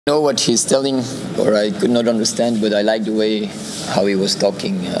Know what he's telling, or I could not understand, but I like the way how he was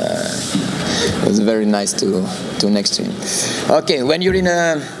talking. It was very nice to next to him. Okay, when you're in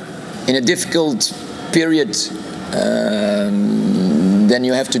a difficult period, then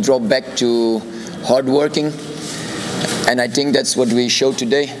you have to drop back to hard working, and I think that's what we showed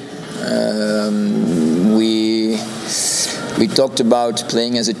today. We talked about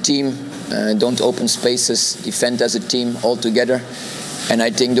playing as a team, don't open spaces, defend as a team all together. And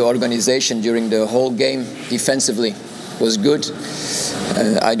I think the organization during the whole game defensively was good.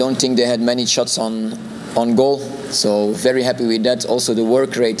 I don't think they had many shots on goal, so very happy with that. Also the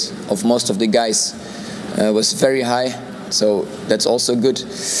work rate of most of the guys was very high, so that's also good.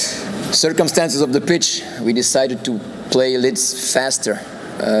 Circumstances of the pitch, we decided to play a little faster.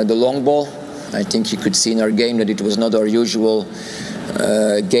 The long ball, I think you could see in our game that it was not our usual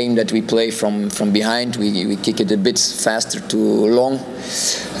game that we play from behind. We kick it a bit faster to long,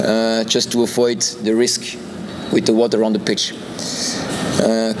 just to avoid the risk with the water on the pitch.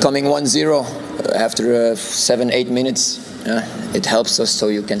 Coming 1-0 after 7-8 minutes, it helps us so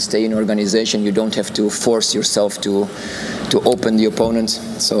you can stay in organization. You don't have to force yourself to open the opponent,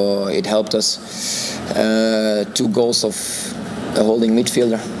 so it helped us. 2 goals of a holding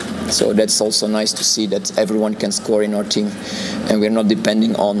midfielder. So that's also nice to see that everyone can score in our team and we're not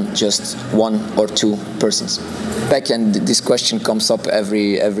depending on just 1 or 2 persons. Back, and this question comes up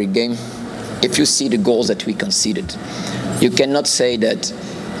every game. If you see the goals that we conceded, you cannot say that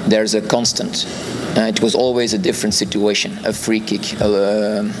there's a constant. It was always a different situation, a free kick,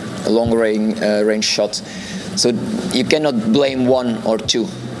 a long range shot. So you cannot blame 1 or 2.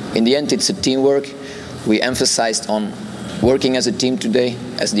 In the end, it's a teamwork. We emphasized on working as a team today,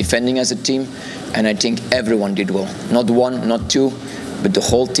 as defending as a team, and I think everyone did well. Not 1, not 2, but the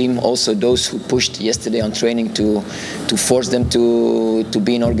whole team, also those who pushed yesterday on training to force them to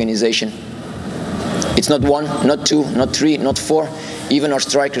be in organization. It's not 1, not 2, not 3, not 4. Even our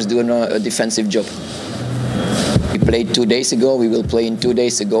strikers do a defensive job. We played 2 days ago, we will play in 2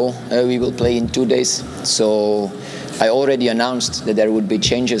 days ago, we will play in 2 days. So I already announced that there would be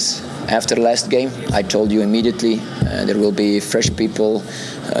changes after last game. I told you immediately there will be fresh people,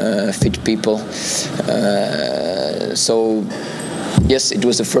 fit people. So yes, it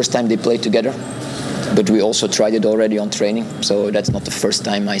was the first time they played together, but we also tried it already on training, so that's not the first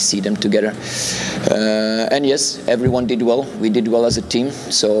time I see them together. And yes, everyone did well. We did well as a team,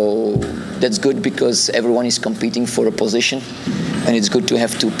 so that's good because everyone is competing for a position, and it's good to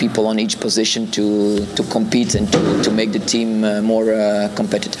have 2 people on each position to compete and to make the team more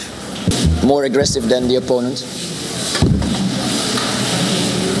competitive. More aggressive than the opponent.